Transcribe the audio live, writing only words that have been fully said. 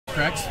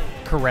correct?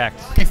 Correct.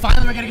 Okay,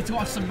 finally we're going to get to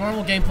watch some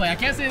normal gameplay. I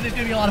can't say there's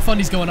going to be a lot of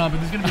funnies going on, but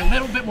there's going to be a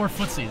little bit more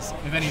footsies,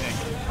 if anything.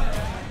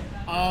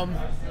 All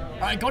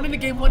right, going into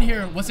game 1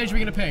 here, what stage are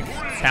we going to pick?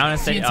 Town and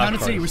City. Town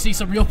and City. We're seeing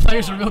some real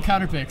players and real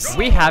counter picks.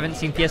 We haven't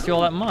seen PS2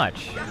 all that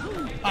much.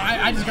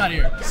 I just got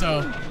here,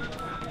 so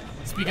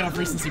speaking of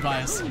recency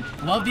bias.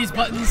 Love these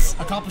buttons,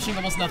 accomplishing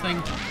almost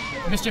nothing.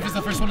 Mischief is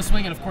the first one to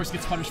swing and, of course,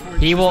 gets punished for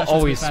it. He will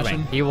always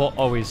swing. He will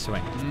always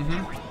swing.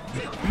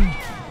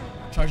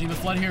 Charging the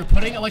flood here,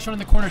 putting Electron in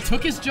the corner,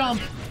 took his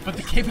jump, but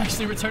the cape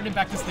actually returned him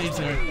back to stage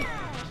there.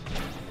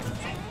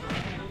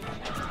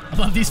 I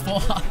love these full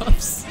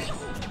hops.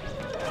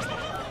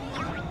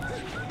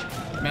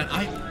 Man,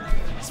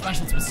 Smash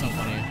has been so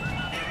funny.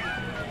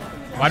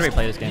 Why do we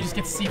play this game? You just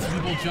get to see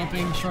people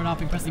jumping, short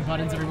hopping, pressing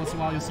buttons. Every once in a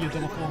while, you'll see a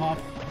double full hop.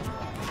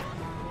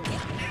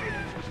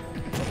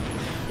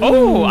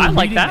 Oh, I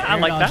like that. I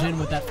like that. In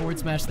with that forward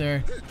smash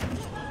there.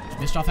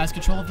 Mischief has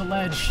control of the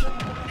ledge.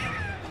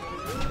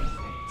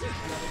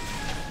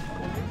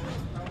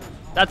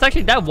 That's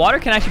actually, that water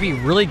can actually be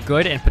really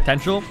good in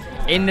potential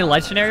in the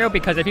ledge scenario,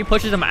 because if he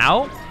pushes him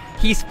out,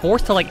 he's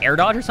forced to like air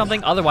dodge or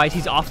something. Otherwise,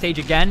 he's off stage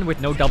again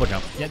with no double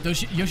jump. Yeah,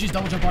 Yoshi's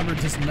double jump armor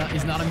is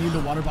not immune to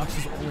water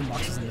boxes or rolling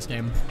boxes in this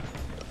game.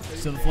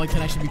 So the flood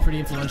can actually be pretty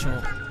influential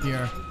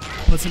here.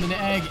 Puts him in the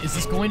egg. Is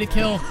this going to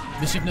kill?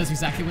 Mischief knows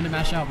exactly when to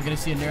mash out. We're going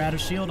to see a nair out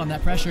of shield on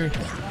that pressure.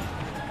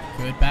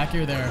 Good back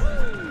air there.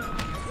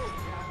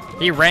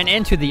 He ran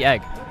into the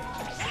egg.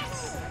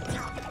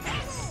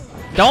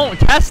 Don't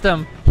test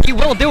him. He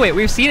will do it.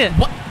 We've seen it.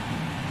 What?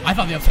 I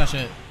thought the up smash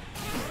hit.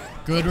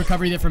 Good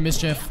recovery there from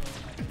Mischief.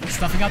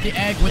 Stuffing out the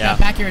egg with that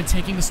back air and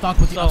taking the stock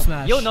with the up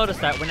smash. You'll notice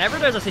that whenever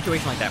there's a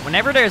situation like that,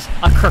 whenever there's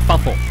a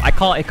kerfuffle, I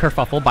call it a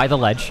kerfuffle by the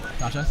ledge,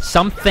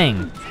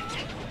 something,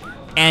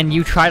 and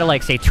you try to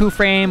like say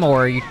 2-frame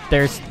or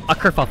there's a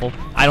kerfuffle,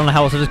 I don't know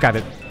how else to describe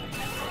it,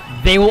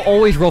 they will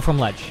always roll from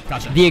ledge.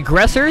 The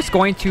aggressor's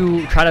going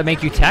to try to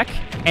make you tech,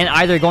 and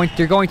either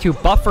they're going to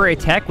buffer a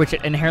tech, which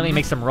inherently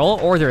makes them roll,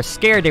 or they're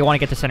scared, they want to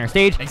get to center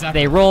stage.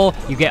 They roll,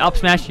 you get up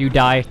smash, you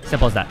die,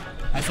 simple as that.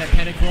 That's that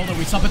panic roll that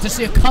we saw but just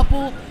see a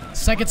couple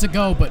seconds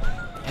ago, but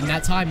in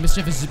that time,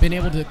 Mischief has been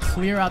able to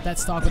clear out that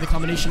stock with a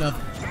combination of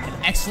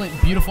an excellent,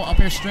 beautiful up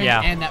air string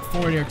and that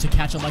forward air to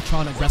catch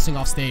Electron aggressing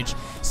off stage.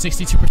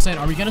 62%.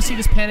 Are we going to see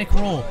this panic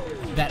roll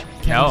that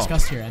Kevin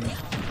discussed here?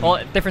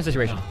 Well, different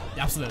situation.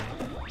 Absolutely.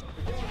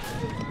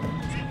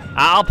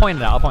 I'll point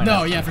it out.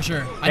 No, yeah, for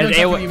sure. I know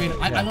exactly what you mean.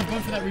 I love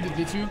going for that read of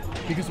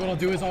D2 because what I'll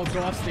do is I'll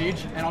go off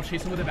stage and I'll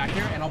chase him with it back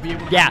here and I'll be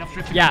able to get enough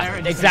drift there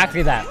and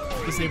exactly that.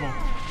 Disable.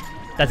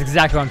 That's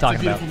exactly what I'm talking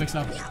about. Beautiful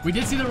mix-up. We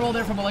did see the roll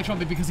there from Electron,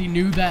 but because he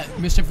knew that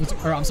Mischief was,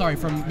 or I'm sorry,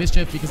 from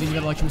Mischief because he knew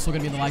that Electron was still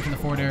going to be in the lag from the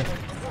forward air.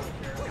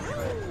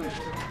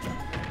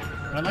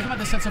 What I like about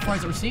this set so far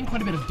is that we're seeing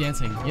quite a bit of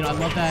dancing. You know, I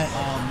love that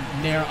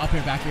nair, up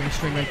air, back air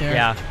string right there.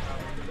 Yeah.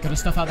 Gonna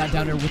stuff out that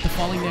down air with the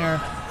falling nair.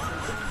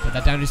 But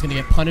that down air is going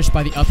to get punished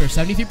by the up air.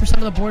 73%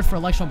 of the board for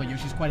Electron, but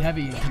Yoshi's quite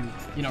heavy and can,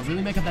 you know,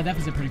 really make up that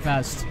deficit pretty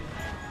fast.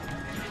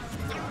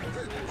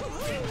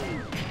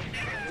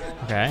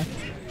 Okay.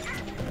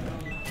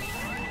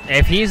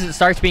 If he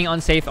starts being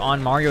unsafe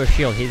on Mario's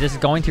shield, this is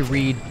going to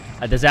read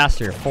a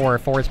disaster for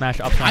forward smash,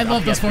 up smash. I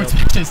love those forward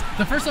smashes.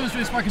 The first one was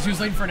really smart because he was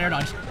waiting for an air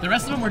dodge. The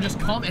rest of them were just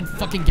come and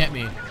fucking get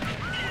me.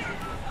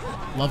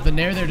 Love the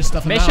nair there to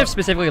stuff him out. Mischief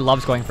specifically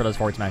loves going for those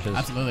forward smashes.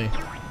 Absolutely.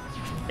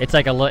 It's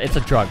like it's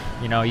a drug.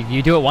 You know,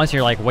 you do it once, and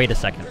you're like, wait a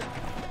second.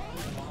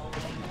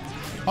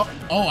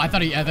 Oh! I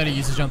thought he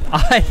used his jump.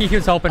 He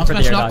was hoping for the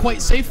air not dodge.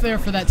 Quite safe there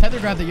for that tether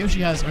grab that Yoshi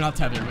has, or not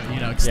tether, but you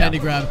know,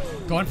 extended grab.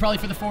 Going probably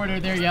for the forward air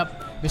there.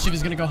 Yep. Mischief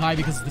is going to go high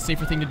because it's the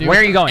safer thing to do. Where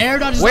are you going? Air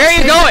dodge. Where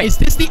are you going? Is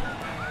this the?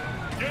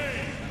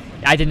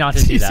 I did not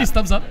just see that. See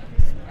thumbs up.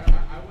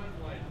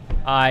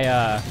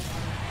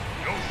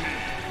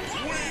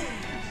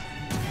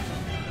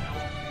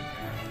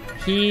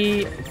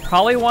 He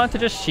probably wanted to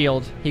just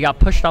shield. He got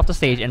pushed off the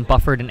stage and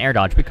buffered an air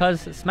dodge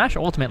because Smash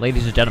Ultimate,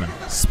 ladies and gentlemen.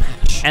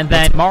 Smash. And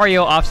then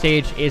Mario off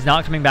stage is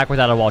not coming back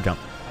without a wall jump.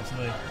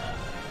 Absolutely.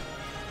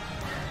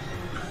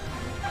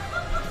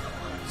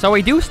 So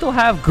we do still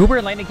have Goober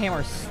and Lightning Cam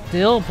are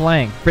still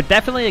playing, but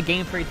definitely a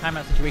game 3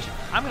 timeout situation.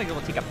 I'm gonna go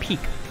take a peek.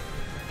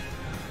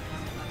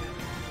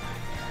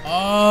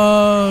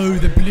 Oh,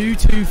 the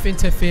Bluetooth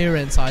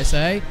interference, I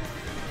say.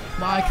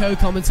 My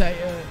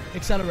co-commentator,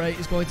 Accelerate,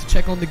 is going to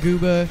check on the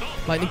Goober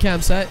Lightning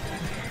Cam set.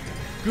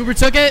 Goober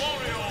took it.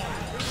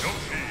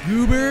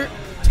 Goober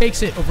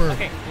takes it over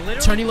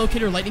turning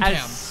locator Lightning Cam.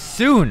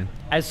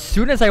 As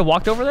soon as I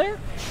walked over there,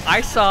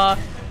 I saw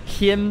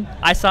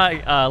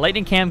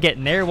Lightning Cam get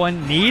nair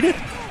 1 need,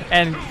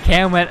 and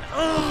Cam went,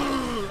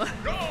 ugh.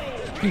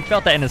 He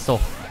felt that in his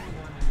soul.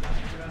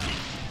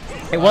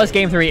 It was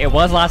game 3, it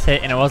was last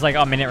hit, and it was like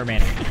a minute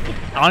remaining.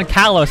 On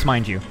Kalos,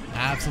 mind you.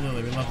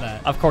 Absolutely, we love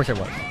that. Of course it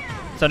was.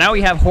 So now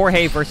we have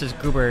Jorge versus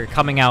Goober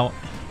coming out.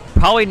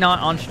 Probably not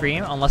on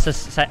stream unless this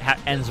set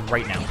ends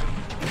right now.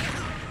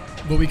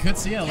 But we could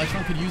see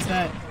Electron could use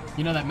that,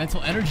 you know, that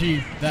mental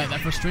energy, that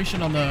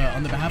frustration on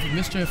the behalf of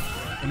Mischief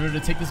in order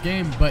to take this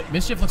game. But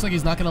Mischief looks like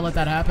he's not going to let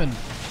that happen.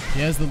 He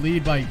has the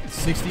lead by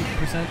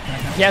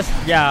 60%. Yes,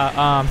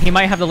 yeah, he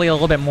might have the lead a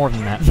little bit more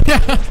than that. Yeah,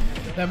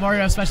 that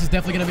Mario F Smash is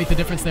definitely going to make the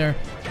difference there.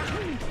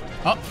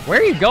 Oh,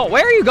 where are you going?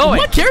 Where are you going?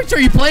 What character are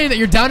you playing that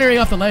you're down airing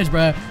off the ledge,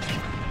 bruh?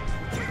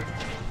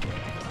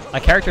 A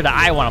character that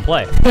I want to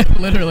play.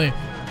 Literally.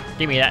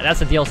 Give me that. That's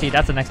the DLC.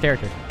 That's the next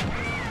character.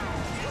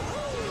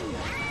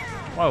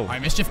 Whoa. All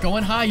right, Mischief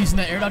going high, using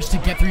that air dodge to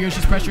get through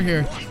Yoshi's pressure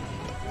here.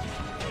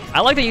 I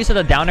like the use of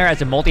the down air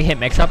as a multi-hit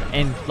mix-up,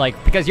 and like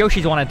because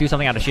Yoshi's want to do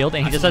something out of shield,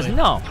 and he just says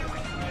no.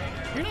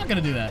 You're not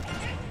gonna do that.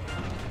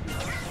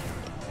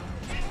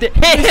 Hit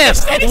him!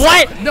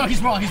 What? No,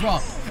 he's wrong. He's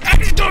wrong.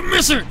 And he's gonna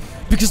miss it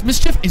because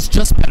Mischief is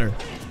just better.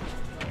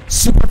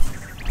 Super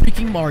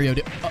freaking Mario.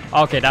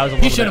 Okay, that was a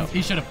little bit.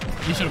 He should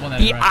have won that.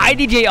 The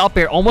IDJ up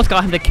air almost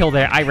got him to kill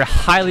there. I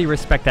highly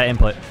respect that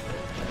input.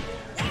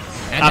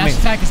 And dash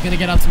attack is gonna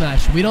get up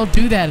smash. We don't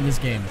do that in this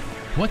game.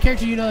 What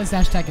character do you know is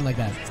dash attacking like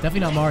that? It's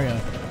definitely not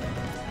Mario.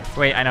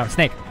 Wait, I know.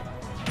 Snake.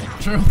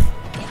 True.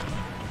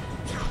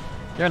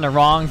 You're in the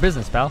wrong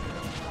business, pal.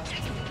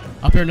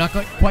 Up air, not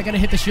quite gonna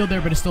hit the shield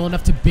there, but it's still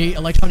enough to bait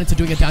Electron into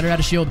doing a down air out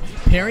of shield.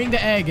 Parrying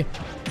the egg.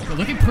 But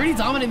looking pretty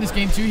dominant in this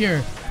game too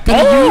here.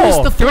 Gonna use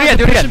the do it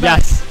again.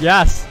 Yes,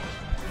 yes.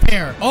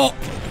 Pair. Oh!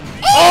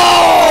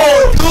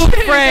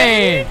 Good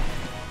frame!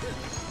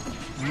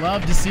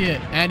 Love to see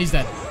it. And he's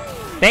dead.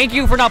 Thank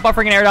you for not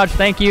buffering an air dodge.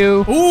 Thank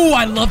you. Ooh,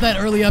 I love that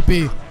early up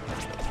B.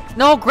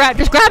 No,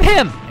 just grab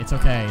him. It's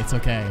okay. It's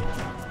okay.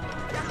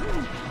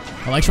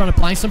 Electron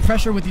applying some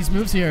pressure with these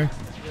moves here.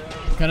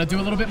 Gonna do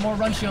a little bit more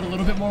run shield, a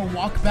little bit more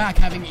walk back,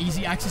 having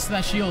easy access to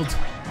that shield.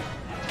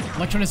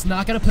 Electron is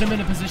not gonna put him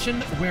in a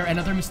position where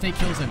another mistake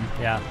kills him.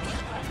 Yeah.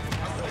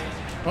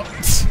 Oh.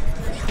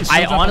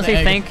 I honestly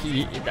think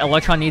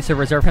Electron needs to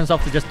reserve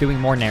himself to just doing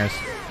more nairs.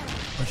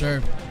 For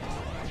sure.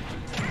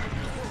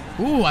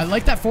 Ooh, I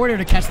like that forward air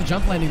to catch the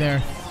jump landing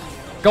there.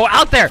 Go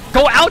out there!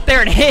 Go out there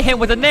and hit him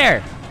with a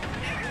nair!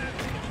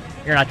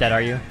 You're not dead,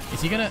 are you?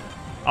 Is he gonna...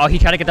 Oh, he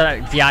tried to get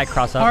that DI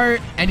cross up.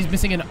 And he's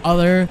missing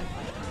another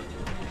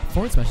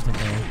forward smash attempt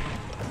there.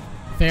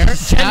 Fair.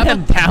 Send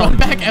him down. Run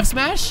back F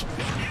smash.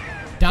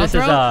 Down this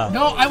throw. Is,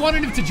 no, I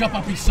wanted him to jump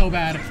up. He's so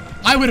bad.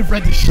 I would have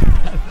read the shit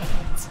out of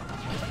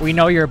that. We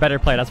know you're a better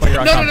player. That's why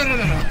you're on top.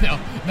 No,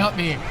 not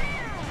me.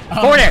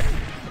 Forward air.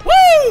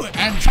 Woo!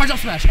 And charge up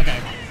smash. Okay.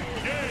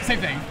 Same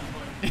thing.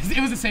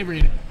 It was the same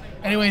read.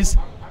 Anyways,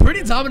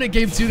 pretty dominant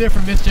game 2 there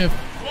from Mischief.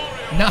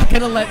 Not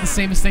gonna let the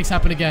same mistakes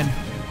happen again.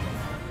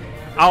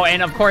 Oh,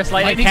 and of course,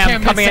 Lightning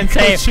Cam coming in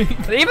safe.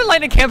 Even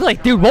Lightning Cam's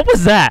like, dude, what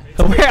was that?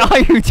 Where are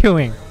you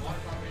doing?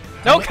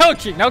 No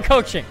coaching. No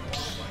coaching.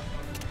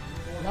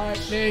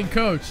 Lightning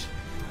coach.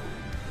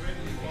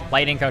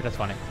 Lightning coach, that's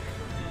funny.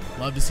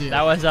 Love to see it.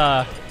 That was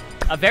a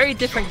very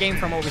different game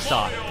from what we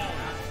saw.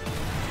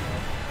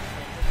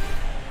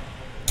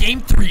 Game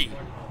 3.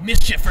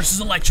 Mischief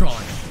versus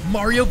Electron.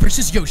 Mario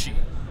versus Yoshi.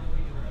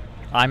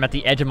 I'm at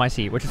the edge of my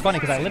seat, which is funny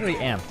because I literally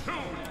am.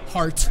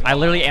 Heart. I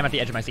literally am at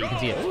the edge of my seat. You can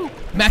see it.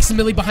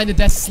 Maximilian behind the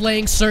desk,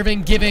 slaying,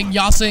 serving, giving,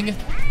 yossing.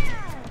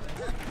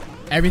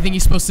 Everything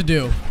he's supposed to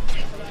do.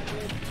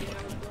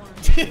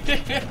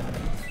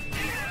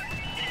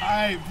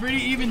 Alright, pretty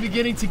even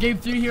beginning to game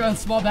 3 here on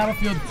Small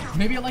Battlefield.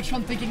 Maybe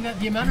Electron thinking that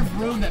the amount of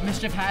room that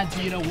Mischief had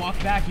to, walk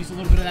back, use a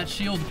little bit of that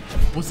shield,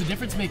 was the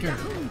difference maker.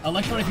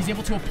 Electron, if he's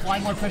able to apply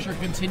more pressure,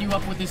 continue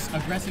up with this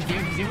aggressive game,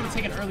 if he's able to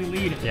take an early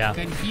lead,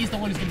 then he's the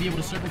one who's going to be able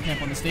to circle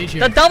camp on the stage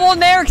here. The double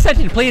nair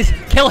extension, please,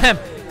 kill him.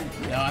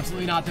 No,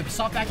 absolutely not. The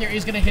soft back air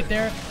is going to hit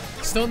there.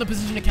 Still in the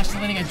position to catch the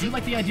landing. I do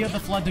like the idea of the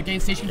flood to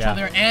gain stage control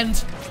there,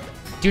 and...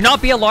 Do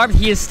not be alarmed.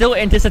 He is still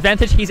in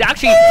disadvantage. He's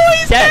actually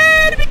he's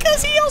dead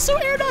because he also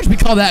air dodged. We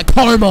call that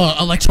karma,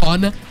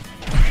 Electron. And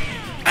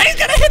he's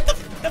gonna hit the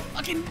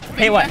fucking.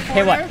 Hey what?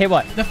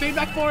 The fade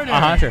back forward.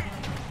 Sure.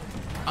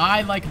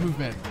 I like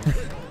movement,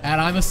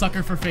 and I'm a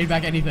sucker for fade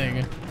back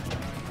anything.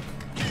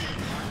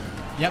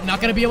 Yep,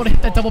 not gonna be able to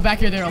hit that double back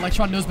here there.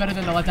 Electron knows better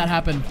than to let that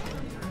happen.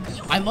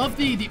 I love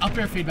the up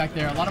air fade back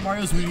there. A lot of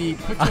Marios would be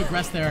quick to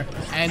aggress there,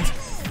 and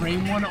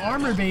frame 1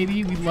 armor,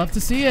 baby. We'd love to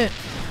see it.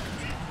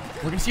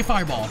 We're gonna see a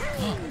fireball.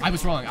 I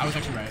was wrong. I was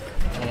actually right.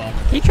 Oh well.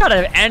 He tried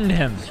to end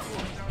him.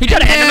 He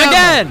tried to end him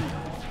again.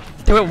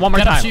 Do it one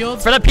more time.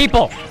 Shields. For the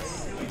people.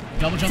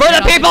 Double jump for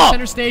the people.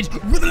 Center stage.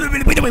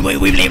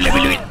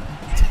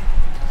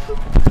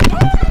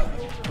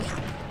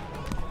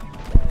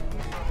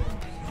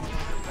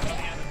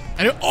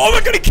 And oh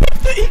my god,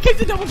 he kicked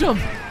the double jump.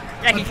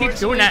 Yeah, he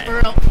keeps doing that.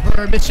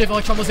 For Mischief,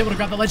 Electron was able to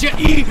grab the ledge.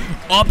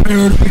 Up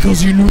aired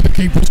because he knew the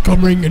cape was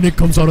coming, and it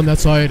comes out on that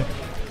side.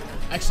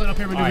 Excellent up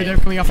here maneuver there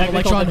coming off of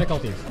Electron.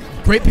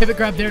 Great pivot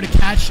grab there to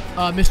catch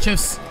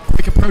Mischief's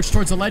quick approach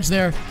towards the ledge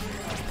there.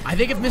 I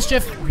think if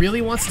Mischief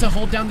really wants to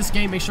hold down this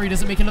game, make sure he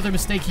doesn't make another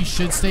mistake, he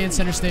should stay in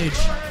center stage.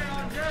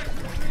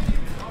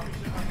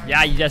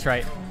 Yeah, you're just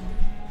right.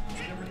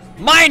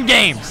 Mind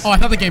games! Oh, I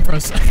thought the game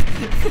froze.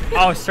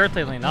 Oh,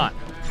 certainly not.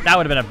 That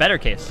would have been a better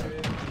case.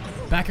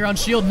 Back around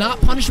shield,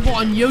 not punishable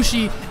on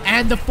Yoshi,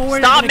 and the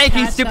forward. Stop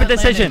making stupid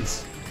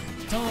decisions.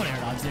 Don't air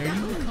dodge there.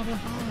 You recover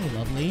high,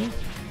 lovely.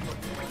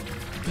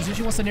 Does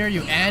Yoshi wants to nair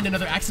you? And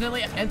another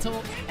accidentally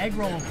until egg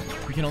roll.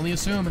 We can only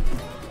assume.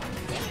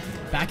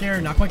 Back air,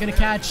 not quite gonna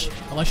catch.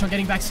 Electron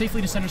getting back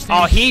safely to center stage.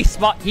 Oh,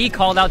 he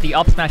called out the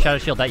up smash out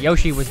of shield that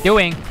Yoshi was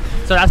doing,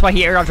 so that's why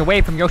he air dodged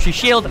away from Yoshi's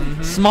shield.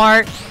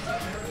 Smart,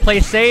 play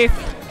safe.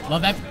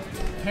 Love that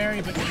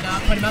parry, but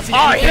not put him out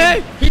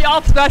to he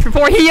up smashed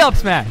before he up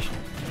smashed.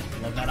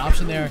 Love that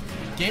option there.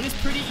 Game is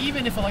pretty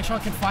even if Electron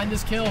can find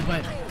this kill,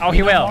 but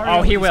he will.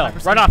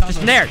 Run off,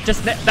 just nair,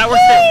 that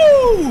works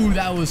too. Ooh,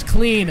 that was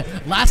clean.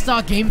 Last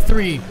stock, game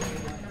 3.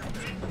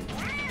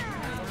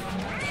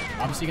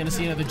 Obviously gonna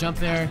see another jump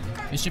there.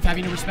 Mischief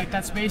having to respect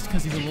that space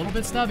because he's a little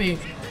bit stubby.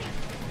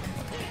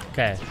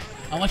 Okay.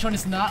 Electron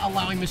is not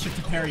allowing Mischief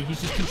to parry. He's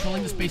just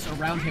controlling the space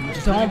around him, which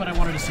is really what I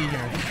wanted to see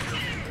here.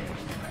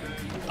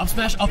 Up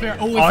smash, up air.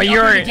 Oh, if he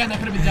up aired again, that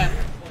could have been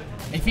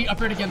death. If he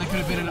up aired again, that could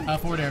have been a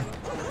forward air.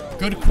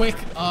 Good, quick.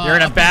 You're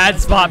in a bad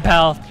spot,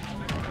 pal.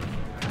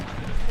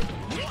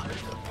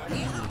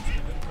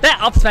 That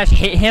up smash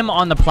hit him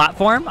on the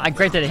platform.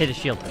 Great that it hit his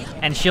shield.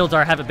 And shields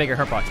have a bigger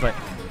hurtbox, but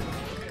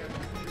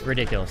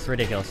ridiculous.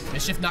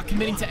 Mischief not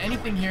committing to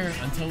anything here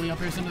until he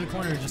up airs into the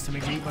corner just to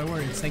make me eat my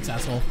words. Thanks,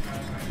 asshole.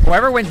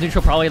 Whoever wins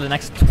neutral probably the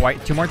next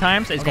 2 more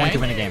times is going to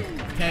win the game.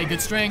 Okay,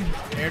 good string.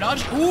 Air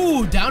dodge.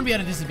 Ooh, down be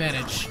at a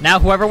disadvantage. Now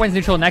whoever wins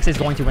neutral next is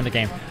going to win the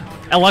game.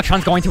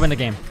 Electron's going to win the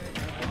game.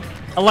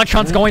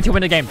 Electron's going to win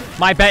the game.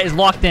 My bet is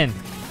locked in.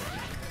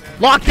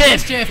 Locked in!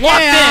 Mischief,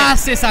 locked in!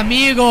 Haces,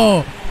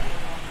 amigo?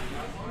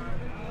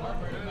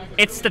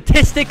 It's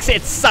statistics,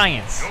 it's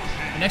science.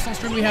 Next on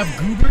screen we have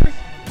Goober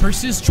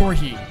versus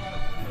Jorhi.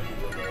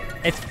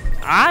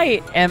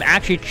 I am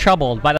actually troubled by the